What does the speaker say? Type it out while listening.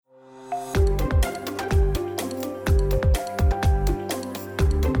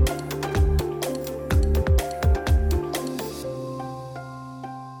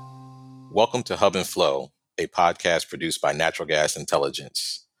Welcome to Hub and Flow, a podcast produced by Natural Gas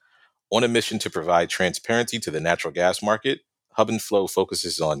Intelligence. On a mission to provide transparency to the natural gas market, Hub and Flow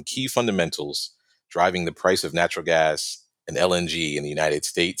focuses on key fundamentals driving the price of natural gas and LNG in the United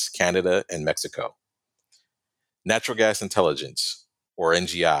States, Canada, and Mexico. Natural Gas Intelligence, or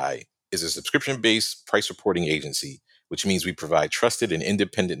NGI, is a subscription-based price reporting agency, which means we provide trusted and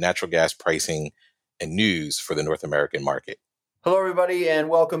independent natural gas pricing and news for the North American market. Hello, everybody, and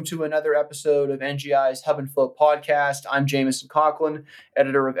welcome to another episode of NGI's Hub and Flow podcast. I'm Jameson Conklin,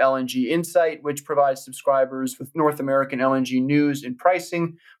 editor of LNG Insight, which provides subscribers with North American LNG news and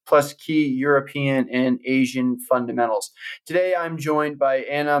pricing, plus key European and Asian fundamentals. Today, I'm joined by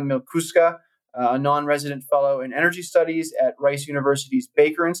Anna Milkuska, a non-resident fellow in energy studies at Rice University's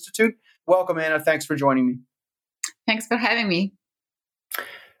Baker Institute. Welcome, Anna. Thanks for joining me. Thanks for having me.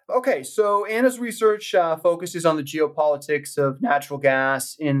 Okay, so Anna's research focuses on the geopolitics of natural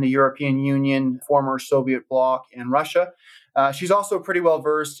gas in the European Union, former Soviet bloc, and Russia. She's also pretty well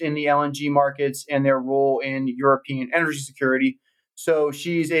versed in the LNG markets and their role in European energy security. So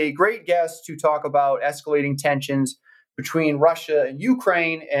she's a great guest to talk about escalating tensions between Russia and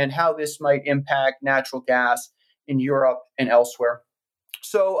Ukraine and how this might impact natural gas in Europe and elsewhere.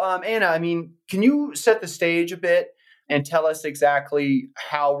 So, Anna, can you set the stage a bit and tell us exactly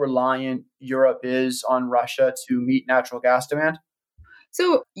how reliant Europe is on Russia to meet natural gas demand?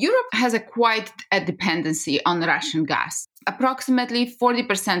 So Europe has quite a dependency on Russian gas. Approximately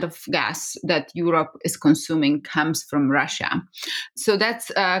 40% of gas that Europe is consuming comes from Russia. So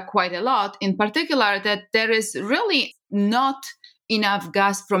that's quite a lot. In particular, that there is really not enough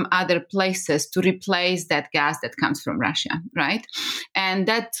gas from other places to replace that gas that comes from Russia, right? And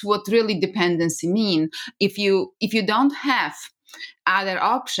that's what really dependency mean. If you don't have other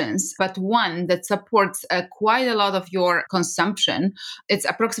options, but one that supports quite a lot of your consumption, it's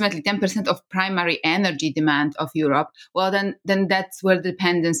approximately 10% of primary energy demand of Europe, well, then that's where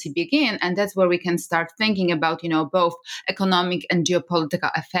dependency begins. And that's where we can start thinking about, both economic and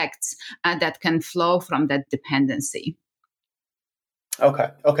geopolitical effects that can flow from that dependency.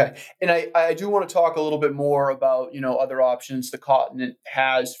 Okay. And I do want to talk a little bit more about, other options the continent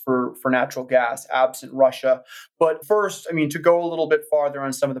has for natural gas absent Russia. But first, to go a little bit farther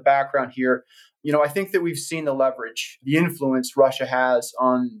on some of the background here, I think that we've seen the leverage, the influence Russia has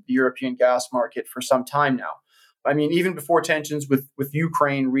on the European gas market for some time now. Even before tensions with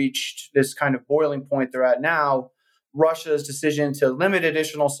Ukraine reached this kind of boiling point they're at now, Russia's decision to limit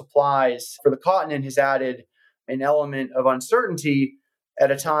additional supplies for the continent has added an element of uncertainty at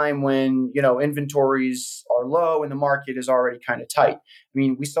a time when, inventories are low and the market is already kind of tight.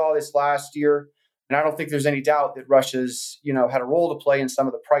 We saw this last year, and I don't think there's any doubt that Russia's, had a role to play in some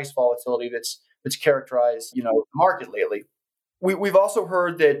of the price volatility that's characterized, the market lately. We've also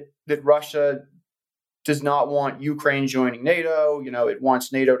heard that Russia does not want Ukraine joining NATO. It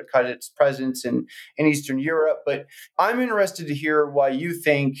wants NATO to cut its presence in Eastern Europe. But I'm interested to hear why you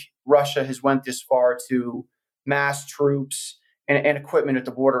think Russia has went this far to mass troops and equipment at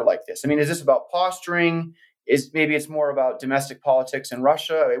the border like this. Is this about posturing? Maybe it's more about domestic politics in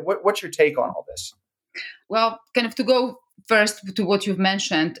Russia? What's your take on all this? Well, kind of to go first to what you've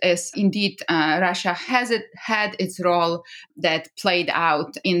mentioned is indeed Russia has had its role that played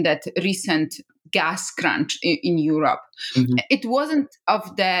out in that recent gas crunch in Europe. Mm-hmm. It wasn't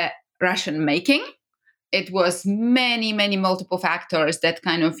of the Russian making. It was many, many multiple factors that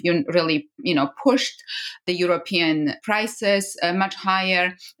kind of really, pushed the European prices much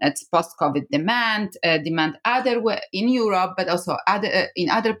higher. That's post-COVID demand in Europe, but also in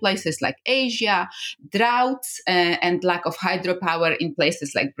other places like Asia, droughts and lack of hydropower in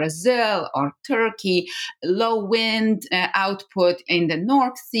places like Brazil or Turkey, low wind output in the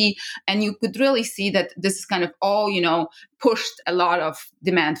North Sea. And you could really see that this is kind of all, pushed a lot of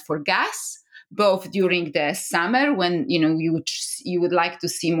demand for gas, both during the summer when you would like to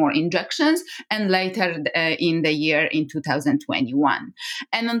see more injections, and later in the year in 2021.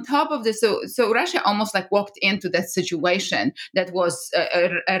 And on top of this, so Russia almost like walked into that situation that was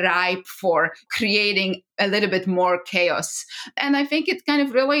ripe for creating a little bit more chaos. And I think it kind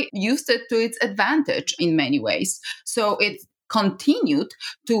of really used it to its advantage in many ways. So it continued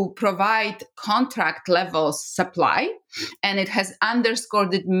to provide contract level supply, and it has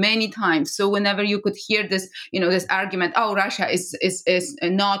underscored it many times. So whenever you could hear this, this argument, Russia is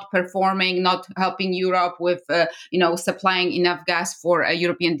not performing, not helping Europe with, supplying enough gas for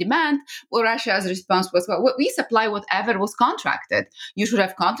European demand, well, Russia's response was, well, we supply whatever was contracted. You should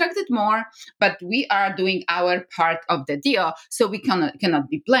have contracted more, but we are doing our part of the deal, so we cannot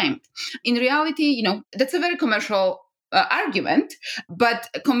be blamed. In reality, that's a very commercial argument, but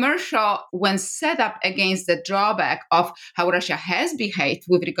commercial, when set up against the drawback of how Russia has behaved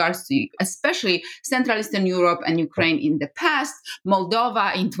with regards to especially Central Eastern Europe and Ukraine in the past,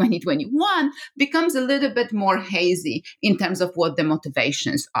 Moldova in 2021, becomes a little bit more hazy in terms of what the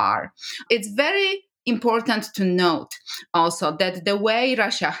motivations are. It's very important to note also that the way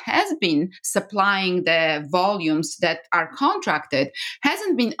Russia has been supplying the volumes that are contracted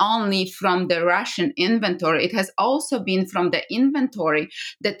hasn't been only from the Russian inventory, it has also been from the inventory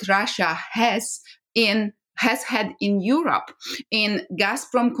that Russia has had in Europe, in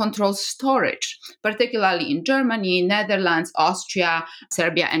Gazprom-controlled storage, particularly in Germany, Netherlands, Austria,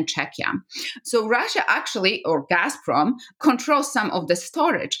 Serbia, and Czechia. So Russia actually, or Gazprom, controls some of the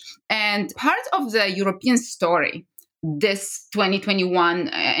storage. And part of the European story, this 2021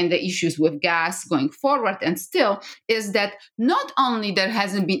 and the issues with gas going forward and still, is that not only there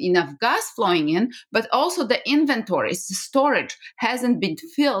hasn't been enough gas flowing in, but also the inventories, the storage hasn't been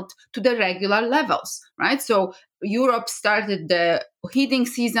filled to the regular levels, right? So Europe started the heating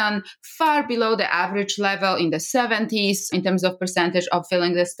season far below the average level in the 70s in terms of percentage of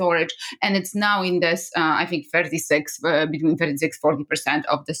filling the storage. And it's now in this, I think, between 36-40%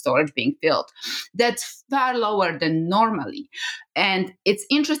 of the storage being filled. That's far lower than normally. And it's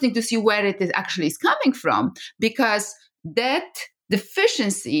interesting to see where it is actually is coming from, because that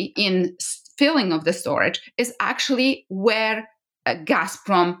deficiency in filling of the storage is actually where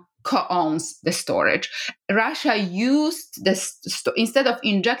Gazprom co-owns the storage. Russia used this, instead of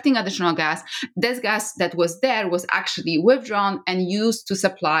injecting additional gas, this gas that was there was actually withdrawn and used to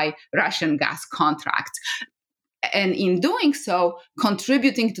supply Russian gas contracts. And in doing so,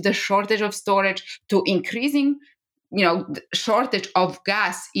 contributing to the shortage of storage, to increasing the shortage of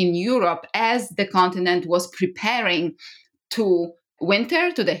gas in Europe as the continent was preparing to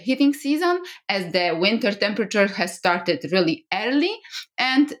winter, to the heating season, as the winter temperature has started really early.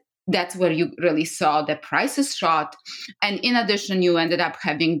 And that's where you really saw the prices shot. And in addition, you ended up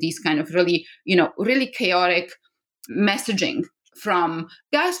having these kind of really chaotic messaging from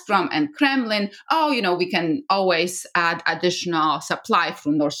Gazprom and Kremlin. We can always add additional supply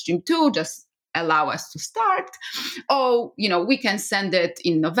from Nord Stream 2, just allow us to start. We can send it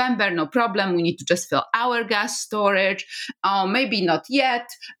in November, no problem. We need to just fill our gas storage. Maybe not yet.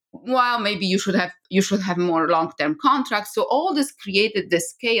 Well, maybe you should have more long-term contracts. So all this created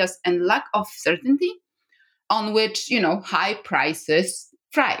this chaos and lack of certainty on which, high prices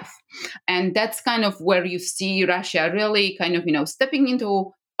thrive. And that's kind of where you see Russia really kind of, stepping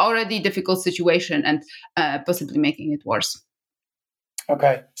into already difficult situation and possibly making it worse.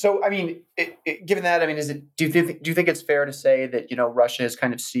 Okay. So, given that, do you think it's fair to say that, Russia has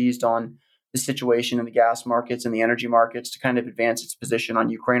kind of seized on the situation in the gas markets and the energy markets to kind of advance its position on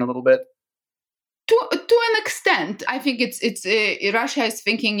Ukraine a little bit? To an extent, I think it's Russia is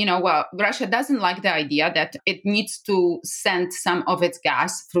thinking, Russia doesn't like the idea that it needs to send some of its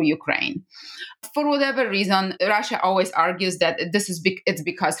gas through Ukraine. For whatever reason, Russia always argues that it's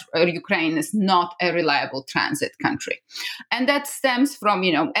because Ukraine is not a reliable transit country. And that stems from,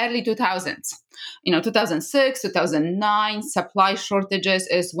 early 2000s. 2006, 2009, supply shortages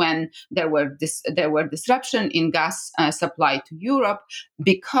is when there were disruption in gas supply to Europe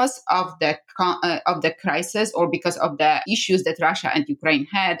because of the crisis, or because of the issues that Russia and Ukraine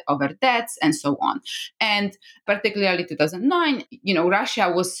had over debts and so on. And particularly 2009,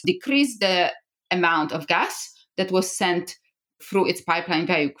 Russia decreased the amount of gas that was sent through its pipeline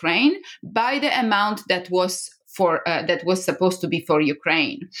via Ukraine by the amount that was supposed to be for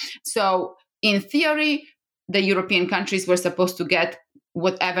Ukraine. So in theory, the European countries were supposed to get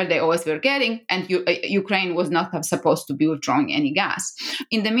whatever they always were getting, and Ukraine was not supposed to be withdrawing any gas.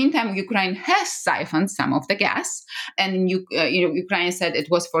 In the meantime, Ukraine has siphoned some of the gas, and Ukraine said it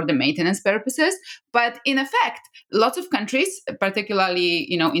was for the maintenance purposes. But in effect, lots of countries, particularly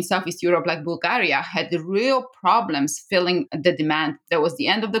in Southeast Europe, like Bulgaria, had real problems filling the demand. There was the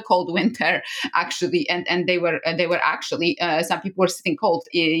end of the cold winter, actually, and they were actually some people were sitting cold,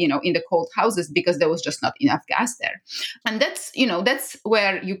 in the cold houses because there was just not enough gas there, and that's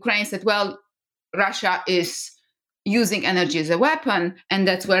where Ukraine said, well, Russia is using energy as a weapon. And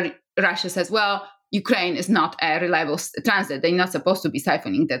that's where Russia says, well, Ukraine is not a reliable transit. They're not supposed to be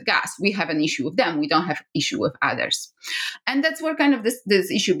siphoning that gas. We have an issue with them. We don't have issue with others. And that's where kind of this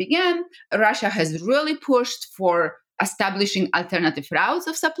issue began. Russia has really pushed for establishing alternative routes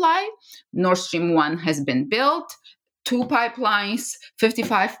of supply. Nord Stream 1 has been built, 2 pipelines,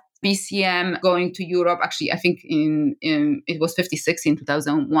 55 BCM going to Europe. Actually, I think it was 56 in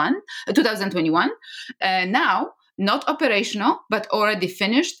 2021. Now, not operational, but already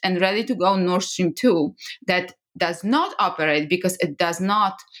finished and ready to go Nord Stream 2 that does not operate because it does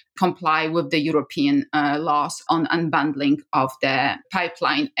not comply with the European laws on unbundling of the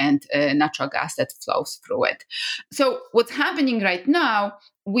pipeline and natural gas that flows through it. So what's happening right now,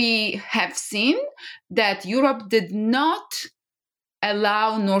 we have seen that Europe did not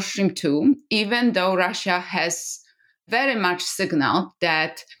allow Nord Stream 2, even though Russia has very much signaled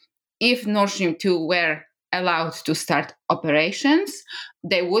that if Nord Stream 2 were allowed to start operations,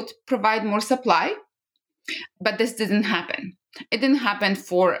 they would provide more supply. But this didn't happen. It didn't happen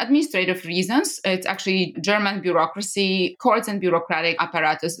for administrative reasons. It's actually German bureaucracy, courts and bureaucratic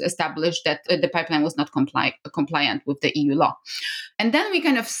apparatus established that the pipeline was not compliant with the EU law. And then we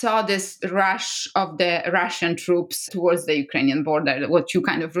kind of saw this rush of the Russian troops towards the Ukrainian border, what you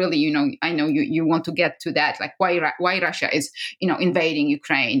kind of really, I know you want to get to that, like why Russia is, invading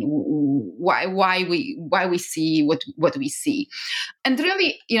Ukraine, why we see what we see. And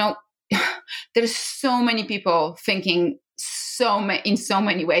really, there's so many people thinking in so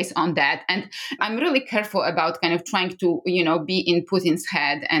many ways on that. And I'm really careful about kind of trying to, be in Putin's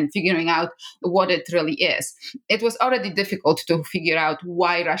head and figuring out what it really is. It was already difficult to figure out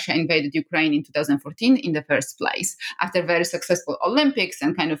why Russia invaded Ukraine in 2014 in the first place, after very successful Olympics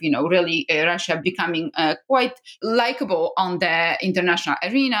and kind of, really Russia becoming quite likable on the international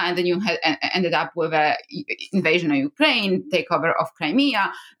arena. And then you ended up with an invasion of Ukraine, takeover of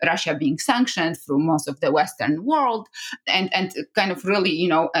Crimea, Russia being sanctioned through most of the Western world, and kind of really,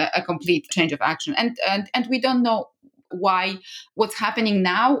 a complete change of action. And we don't know what's happening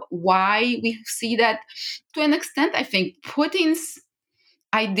now, why we see that. To an extent, I think Putin's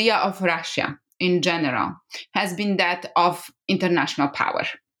idea of Russia in general has been that of international power,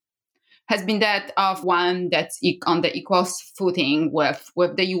 has been that of one that's on the equal footing with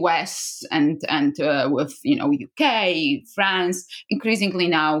the US and with UK, France, increasingly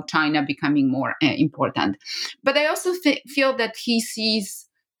now China becoming more important. But I also feel that he sees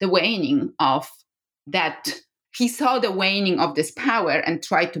the waning of that. He saw the waning of this power and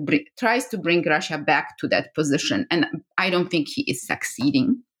tries to bring Russia back to that position. And I don't think he is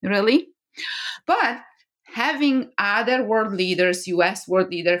succeeding, really. But having other world leaders, US world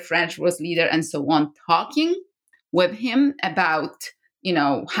leader, French world leader, and so on, talking with him about,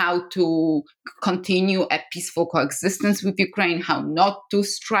 how to continue a peaceful coexistence with Ukraine, how not to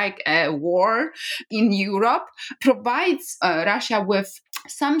strike a war in Europe, provides Russia with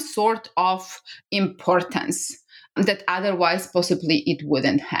some sort of importance that otherwise possibly it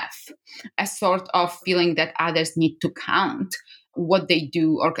wouldn't have. A sort of feeling that others need to count what they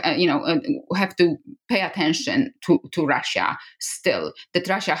do, or have to pay attention to Russia still, that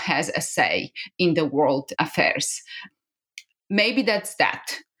Russia has a say in the world affairs. Maybe that's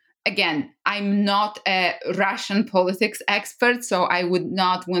that. Again, I'm not a Russian politics expert, so I would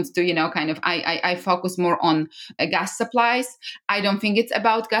not want to, I focus more on gas supplies. I don't think it's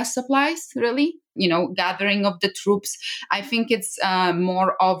about gas supplies, really, gathering of the troops. I think it's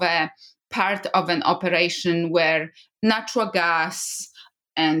more of a part of an operation where natural gas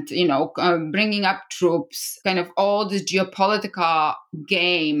and, bringing up troops, kind of all this geopolitical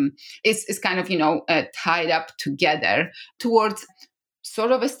game is kind of, tied up together towards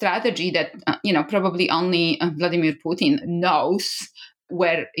sort of a strategy that, probably only Vladimir Putin knows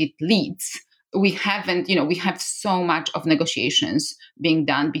where it leads. We haven't, we have so much of negotiations being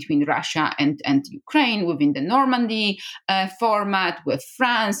done between Russia and Ukraine within the Normandy format, with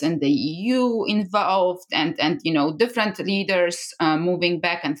France and the EU involved, and different leaders moving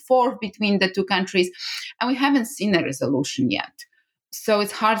back and forth between the two countries. And we haven't seen a resolution yet. So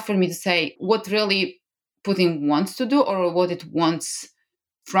it's hard for me to say what really Putin wants to do or what it wants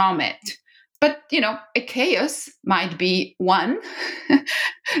from it. But, a chaos might be one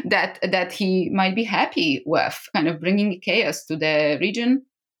that he might be happy with, kind of bringing chaos to the region,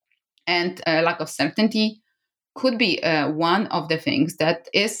 and lack of certainty could be one of the things that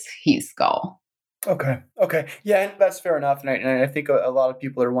is his goal. Okay. Yeah, that's fair enough. And I think a lot of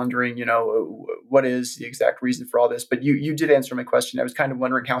people are wondering, what is the exact reason for all this? But you did answer my question. I was kind of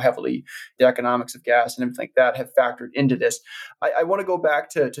wondering how heavily the economics of gas and everything like that have factored into this. I want to go back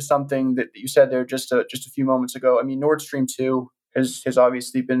to something that you said there just a few moments ago. I mean, Nord Stream 2 has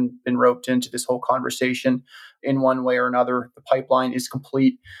obviously been roped into this whole conversation in one way or another. The pipeline is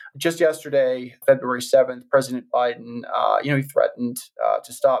complete. Just yesterday, February 7th, President Biden, he threatened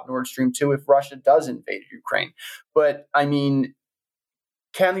to stop Nord Stream 2 if Russia does invade Ukraine. But I mean,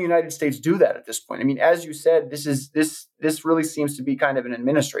 can the United States do that at this point? I mean, as you said, this really seems to be kind of an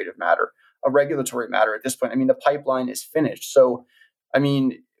administrative matter, a regulatory matter at this point. I mean, the pipeline is finished. So, I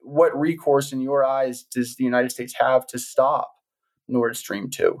mean, what recourse in your eyes does the United States have to stop Nord Stream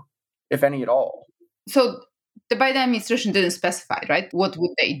 2, if any at all? So the Biden administration didn't specify, right? What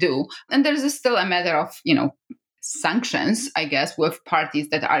would they do? And there's still a matter of, sanctions, I guess, with parties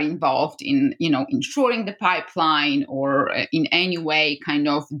that are involved in, ensuring the pipeline or in any way kind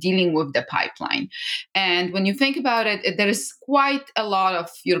of dealing with the pipeline. And when you think about it, there is quite a lot of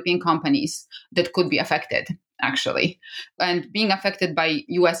European companies that could be affected, actually. And being affected by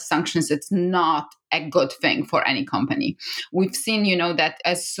US sanctions, it's not a good thing for any company. We've seen, that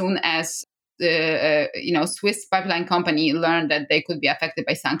as soon as the Swiss pipeline company learned that they could be affected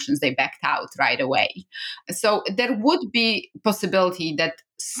by sanctions, they backed out right away. So there would be possibility that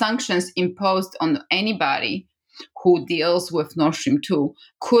sanctions imposed on anybody who deals with Nord Stream 2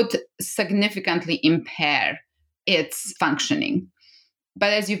 could significantly impair its functioning.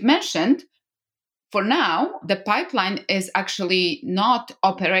 But as you've mentioned, for now, the pipeline is actually not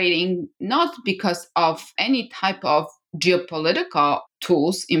operating, not because of any type of geopolitical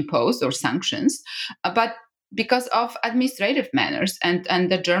tools imposed or sanctions, but because of administrative manners. And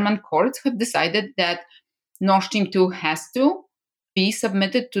the German courts have decided that Nord Stream 2 has to be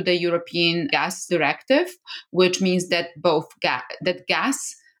submitted to the European Gas Directive, which means that that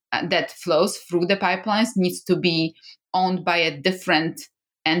gas that flows through the pipelines needs to be owned by a different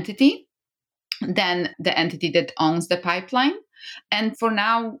entity than the entity that owns the pipeline. And for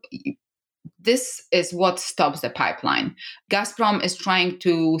now, this is what stops the pipeline. Gazprom is trying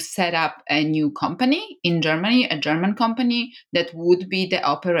to set up a new company in Germany, a German company that would be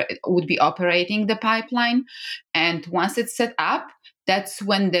operating the pipeline. And once it's set up, that's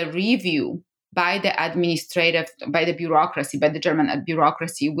when the review by the German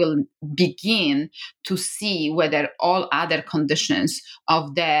bureaucracy will begin to see whether all other conditions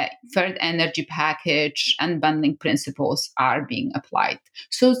of the third energy package and bundling principles are being applied.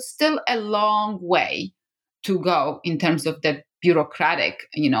 So it's still a long way to go in terms of the bureaucratic,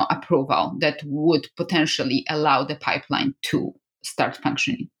 approval that would potentially allow the pipeline to start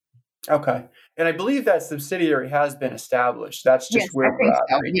functioning. Okay. And I believe that subsidiary has been established. That's just where we're at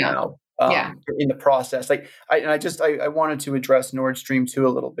right now. In the process. I wanted to address Nord Stream 2 a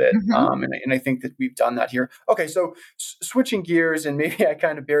little bit. Mm-hmm. And I think that we've done that here. Okay, so switching gears, and maybe I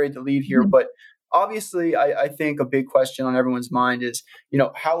kind of buried the lead here, but obviously I think a big question on everyone's mind is,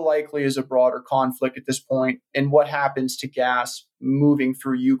 how likely is a broader conflict at this point, and what happens to gas moving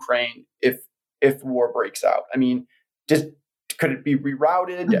through Ukraine if war breaks out? I mean, could it be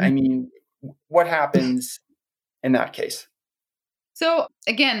rerouted? Mm-hmm. I mean, what happens in that case? So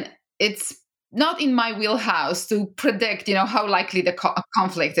again, it's not in my wheelhouse to predict, how likely the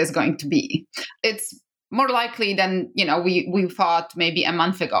conflict is going to be. It's more likely than, we thought maybe a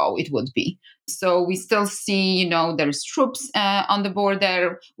month ago it would be. So we still see, there's troops on the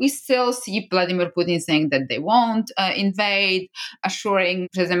border. We still see Vladimir Putin saying that they won't invade, assuring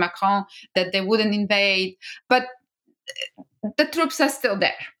President Macron that they wouldn't invade. But the troops are still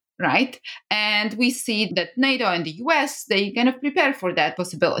there. Right. And we see that NATO and the US, they kind of prepare for that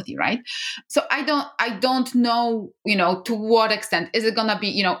possibility. Right. So I don't know, to what extent is it going to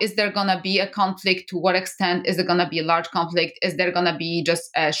be, is there going to be a conflict? To what extent is it going to be a large conflict? Is there going to be just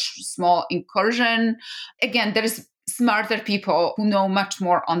a small incursion? Again, there's smarter people who know much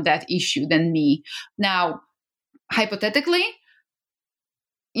more on that issue than me. Now, hypothetically,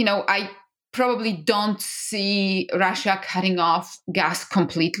 I probably don't see Russia cutting off gas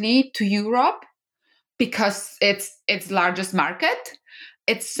completely to Europe because it's its largest market.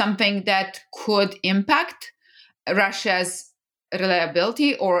 It's something that could impact Russia's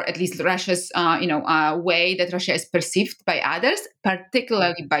reliability, or at least Russia's way that Russia is perceived by others,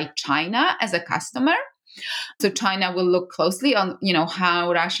 particularly by China as a customer. So China will look closely on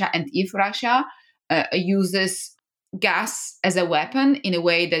how Russia, and if Russia uses gas as a weapon in a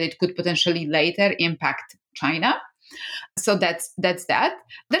way that it could potentially later impact China. So that's that.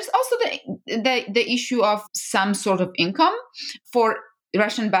 There's also the issue of some sort of income. For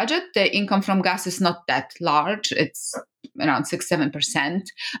Russian budget, the income from gas is not that large. It's around 6-7%,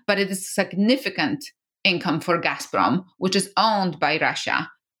 but it is significant income for Gazprom, which is owned by Russia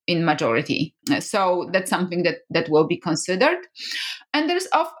in majority. So that's something that will be considered. And there's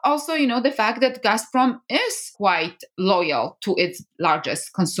also, the fact that Gazprom is quite loyal to its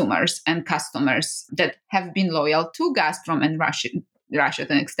largest consumers and customers that have been loyal to Gazprom and Russia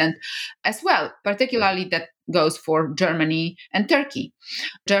to an extent as well. Particularly that goes for Germany and Turkey.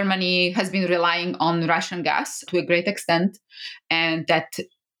 Germany has been relying on Russian gas to a great extent, and that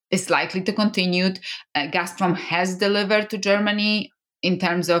is likely to continue. Gazprom has delivered to Germany in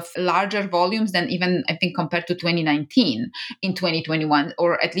terms of larger volumes than even, I think, compared to 2019 in 2021,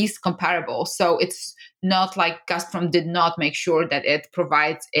 or at least comparable. So it's not like Gazprom did not make sure that it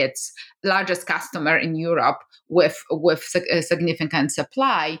provides its largest customer in Europe with a significant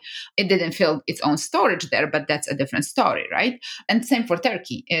supply. It didn't fill its own storage there, but that's a different story, right? And same for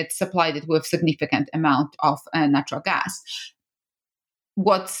Turkey. It supplied it with significant amount of natural gas.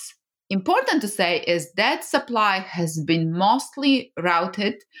 What's important to say is that supply has been mostly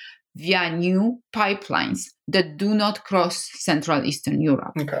routed via new pipelines that do not cross Central Eastern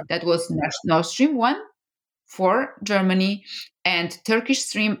Europe. Okay. That was Nord Stream 1 for Germany and Turkish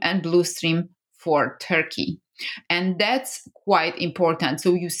Stream and Blue Stream for Turkey. And that's quite important.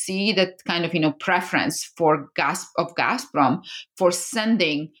 So you see that kind of, preference for Gazprom for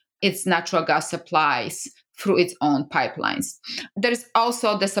sending its natural gas supplies through its own pipelines. There is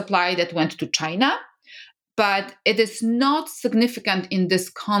also the supply that went to China, but it is not significant in this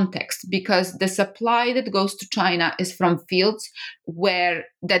context because the supply that goes to China is from fields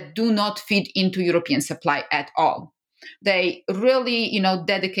that do not feed into European supply at all. They really,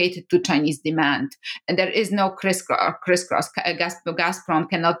 dedicated to Chinese demand. And there is no crisscross. Gazprom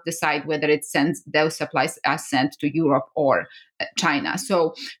cannot decide whether it sends those supplies as sent to Europe or China.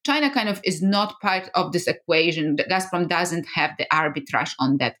 So China kind of is not part of this equation. Gazprom doesn't have the arbitrage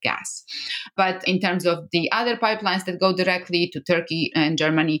on that gas. But in terms of the other pipelines that go directly to Turkey and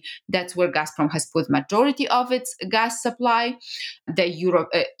Germany, that's where Gazprom has put majority of its gas supply. The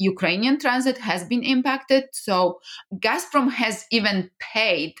Ukrainian transit has been impacted. So Gazprom has even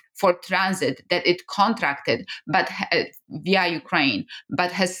paid for transit that it contracted but via Ukraine,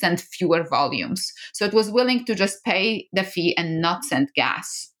 but has sent fewer volumes. So it was willing to just pay the fee and not send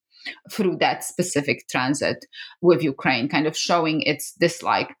gas through that specific transit with Ukraine, kind of showing its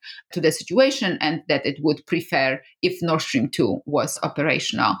dislike to the situation and that it would prefer if Nord Stream 2 was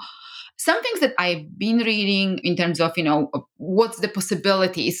operational. Some things that I've been reading in terms of, what's the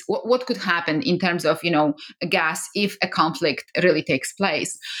possibilities, what could happen in terms of, gas if a conflict really takes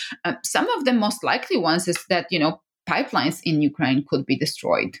place. Some of the most likely ones is that, pipelines in Ukraine could be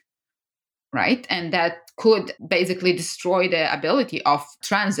destroyed, right? And that could basically destroy the ability of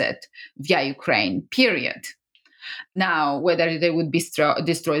transit via Ukraine, period. Now, whether they would be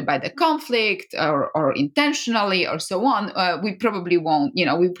destroyed by the conflict or intentionally or so on, we probably won't,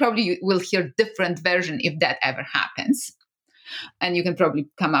 we probably will hear different version if that ever happens. And you can probably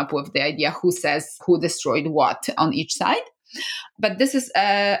come up with the idea who destroyed what on each side. But this is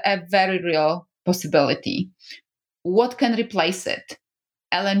a very real possibility. What can replace it?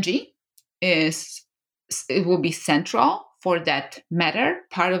 LNG it will be central for that matter.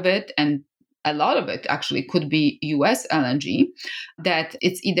 Part of it, and a lot of it actually, could be US LNG, that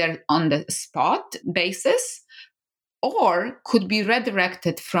it's either on the spot basis or could be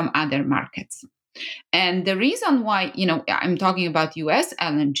redirected from other markets. And the reason why, I'm talking about US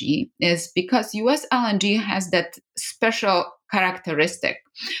LNG is because US LNG has that special characteristic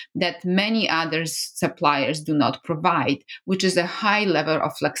that many other suppliers do not provide, which is a high level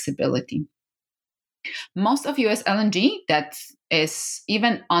of flexibility. Most of US LNG that is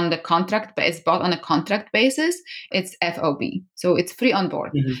even on the contract, but it's bought on a contract basis, it's FOB. So it's free on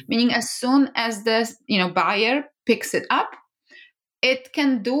board, meaning as soon as the buyer picks it up, it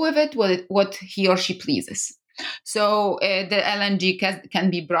can do with it what he or she pleases. So the LNG can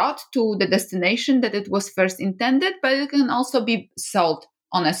be brought to the destination that it was first intended, but it can also be sold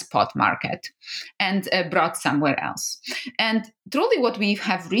on a spot market and brought somewhere else. And truly what we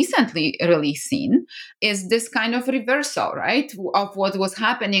have recently really seen is this kind of reversal, right, of what was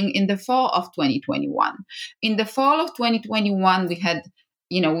happening in the fall of 2021. In the fall of 2021, we had,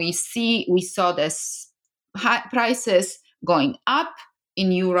 we saw this high prices going up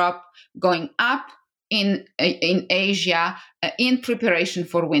in Europe, going up in Asia, in preparation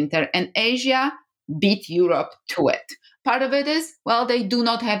for winter, and Asia beat Europe to it. Part of it is, they do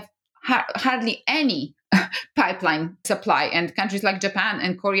not have hardly any pipeline supply, and countries like Japan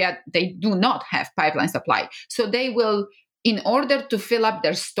and Korea, they do not have pipeline supply. So they will, in order to fill up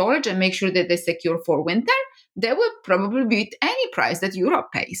their storage and make sure that they secure for winter, they will probably beat any price that Europe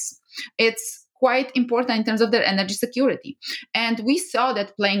pays. It's quite important in terms of their energy security. And we saw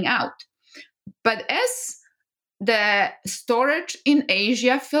that playing out. But as the storage in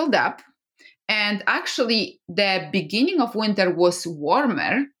Asia filled up, and actually the beginning of winter was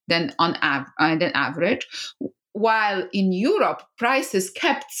warmer than average, while in Europe prices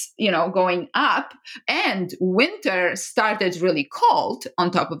kept going up and winter started really cold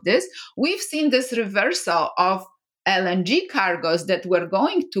on top of this, we've seen this reversal of LNG cargoes that were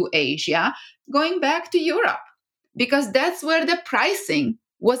going to Asia going back to Europe. because that's where the pricing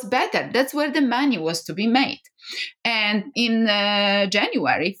was better. That's where the money was to be made. And in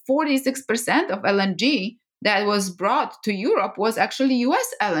January, 46% of LNG that was brought to Europe was actually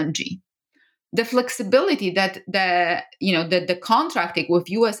US LNG. The flexibility that the contracting with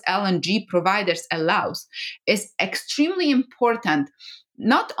US LNG providers allows is extremely important,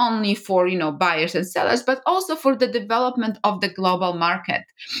 not only for buyers and sellers, but also for the development of the global market,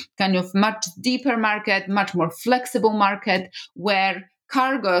 kind of much deeper market, much more flexible market, where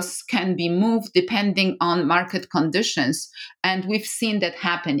cargoes can be moved depending on market conditions. And we've seen that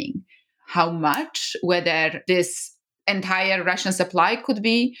happening. How much, whether this entire Russian supply could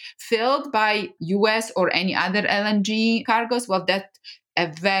be filled by US or any other LNG cargoes, well, that's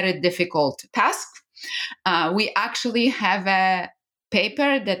a very difficult task. We actually have a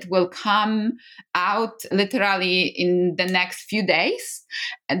paper that will come out literally in the next few days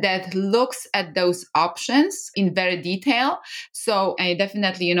that looks at those options in very detail. So I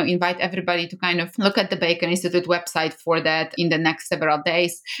definitely, invite everybody to kind of look at the Baker Institute website for that in the next several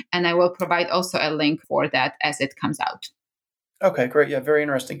days. And I will provide also a link for that as it comes out. Okay, great. Yeah, very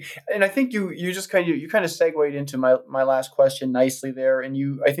interesting. And I think you just kind of segued into my last question nicely there,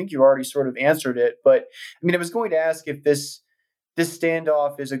 and I think you already sort of answered it. But I mean, I was going to ask if this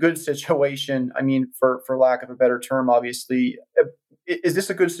standoff is a good situation. I mean, for lack of a better term, obviously, is this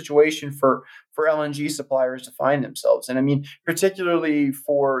a good situation for LNG suppliers to find themselves? And I mean, particularly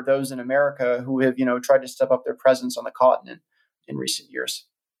for those in America who have tried to step up their presence on the continent in recent years.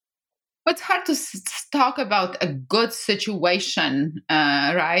 It's hard to talk about a good situation,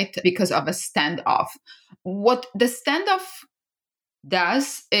 right? Because of a standoff. What the standoff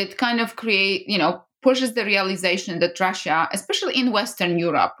does, it kind of pushes the realization that Russia, especially in Western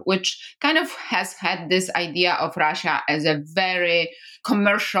Europe, which kind of has had this idea of Russia as a very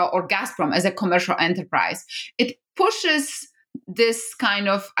commercial, or Gazprom as a commercial enterprise, it pushes this kind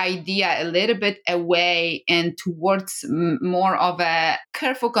of idea a little bit away and towards more of a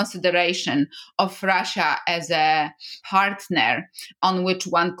careful consideration of Russia as a partner on which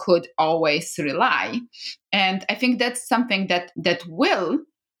one could always rely. And I think that's something that will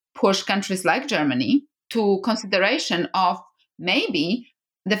push countries like Germany to consideration of maybe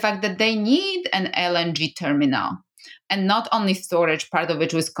the fact that they need an LNG terminal, and not only storage, part of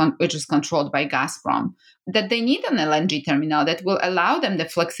which is controlled by Gazprom, that they need an LNG terminal that will allow them the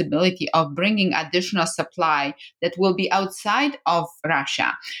flexibility of bringing additional supply that will be outside of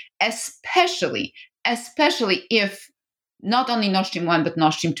Russia, especially if not only Nord Stream 1, but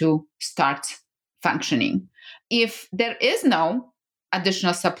Nord Stream 2 starts functioning. If there is no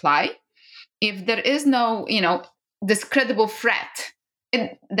additional supply, if there is no, this credible threat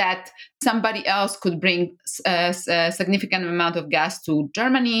that somebody else could bring a significant amount of gas to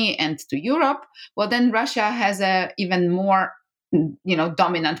Germany and to Europe, well, then Russia has a even more,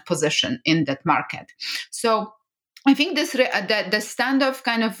 dominant position in that market. So I think the standoff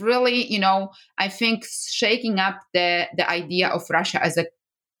kind of really, I think shaking up the idea of Russia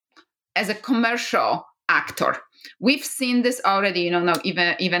as a commercial actor. We've seen this already, now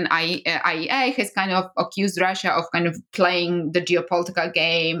even IEA has kind of accused Russia of kind of playing the geopolitical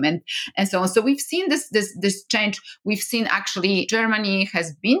game and so on. So we've seen this change. We've seen actually Germany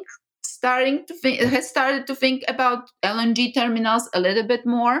has started to think about LNG terminals a little bit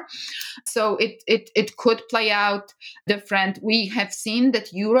more. So it could play out different. We have seen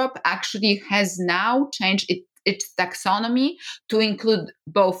that Europe actually has now changed its taxonomy to include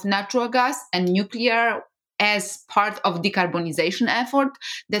both natural gas and nuclear as part of decarbonization effort.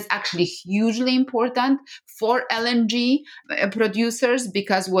 That's actually hugely important for LNG producers,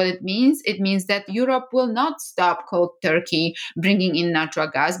 because what it means that Europe will not stop cold turkey bringing in natural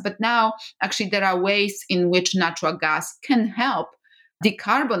gas, but now actually there are ways in which natural gas can help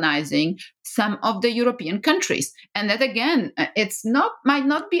decarbonizing some of the European countries. And that again, might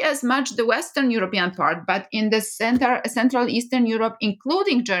not be as much the Western European part, but in the Central Eastern Europe,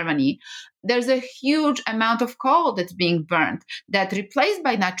 including Germany, there's a huge amount of coal that's being burned that replaced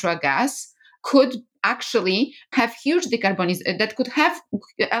by natural gas could actually have huge decarbonization,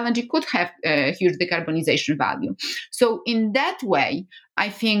 LNG could have huge decarbonization value. So in that way, I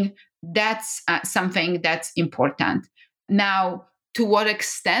think that's something that's important. Now, to what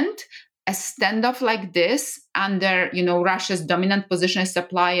extent a standoff like this under, Russia's dominant position as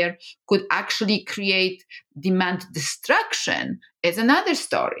supplier could actually create demand destruction is another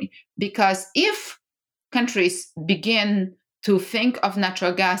story. Because if countries begin to think of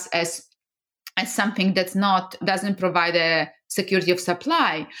natural gas as something doesn't provide a security of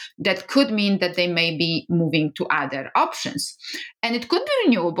supply, that could mean that they may be moving to other options. And it could be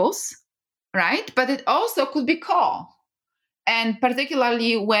renewables. right? But it also could be coal. And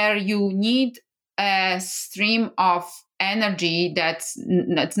particularly where you need a stream of energy that's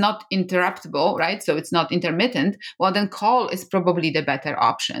not interruptible, right? So it's not intermittent. Well, then coal is probably the better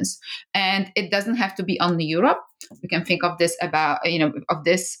options. And it doesn't have to be only Europe. We can think of this of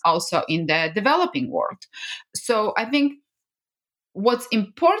this also in the developing world. So I think what's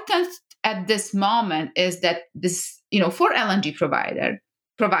important at this moment is that this, for LNG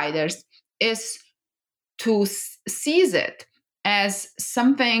providers is to seize it as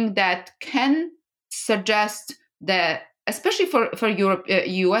something that can suggest especially for Europe,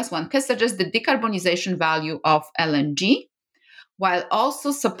 US one, can suggest the decarbonization value of LNG, while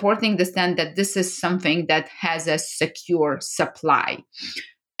also supporting the stand that this is something that has a secure supply.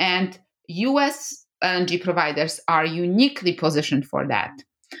 And US LNG providers are uniquely positioned for that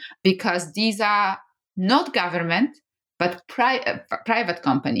because these are not government, but private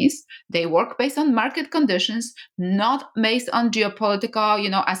companies. They work based on market conditions, not based on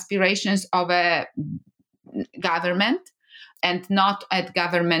geopolitical, aspirations of a government, and not at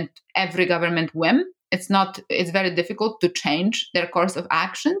every government whim. It's very difficult to change their course of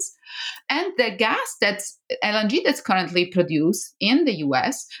actions. And the LNG that's currently produced in the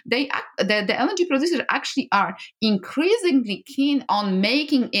US, the LNG producers actually are increasingly keen on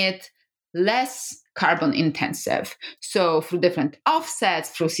making it less carbon intensive. So through different offsets,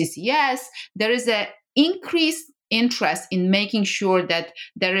 through CCS, there is an increased interest in making sure that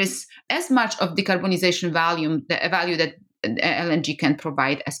there is as much of decarbonization value that LNG can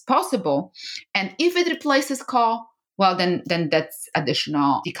provide as possible. And if it replaces coal, well, then that's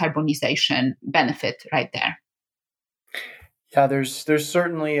additional decarbonization benefit right there. Yeah, there's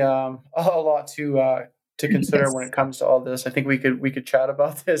certainly a lot to consider when it comes to all this. I think we could chat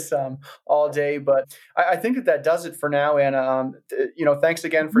about this all day, but I think that does it for now, Anna. Thanks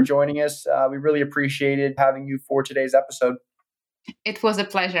again for joining us. We really appreciated having you for today's episode. It was a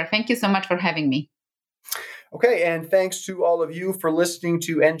pleasure. Thank you so much for having me. Okay, and thanks to all of you for listening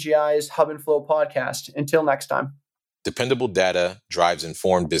to NGI's Hub and Flow podcast. Until next time. Dependable data drives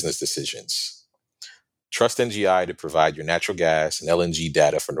informed business decisions. Trust NGI to provide your natural gas and LNG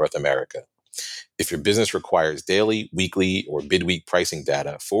data for North America. If your business requires daily, weekly, or bid-week pricing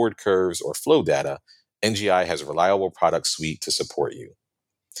data, forward curves, or flow data, NGI has a reliable product suite to support you.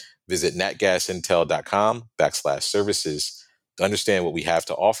 Visit natgasintel.com/services to understand what we have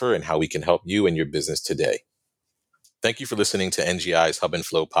to offer and how we can help you and your business today. Thank you for listening to NGI's Hub and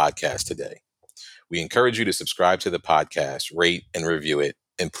Flow podcast today. We encourage you to subscribe to the podcast, rate and review it,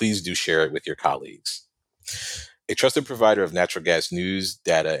 and please do share it with your colleagues. A trusted provider of natural gas news,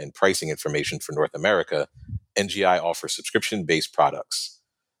 data, and pricing information for North America, NGI offers subscription-based products.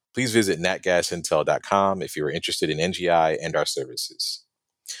 Please visit natgasintel.com if you are interested in NGI and our services.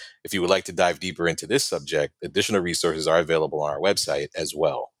 If you would like to dive deeper into this subject, additional resources are available on our website as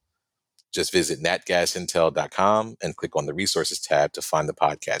well. Just visit natgasintel.com and click on the resources tab to find the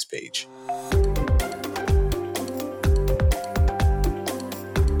podcast page.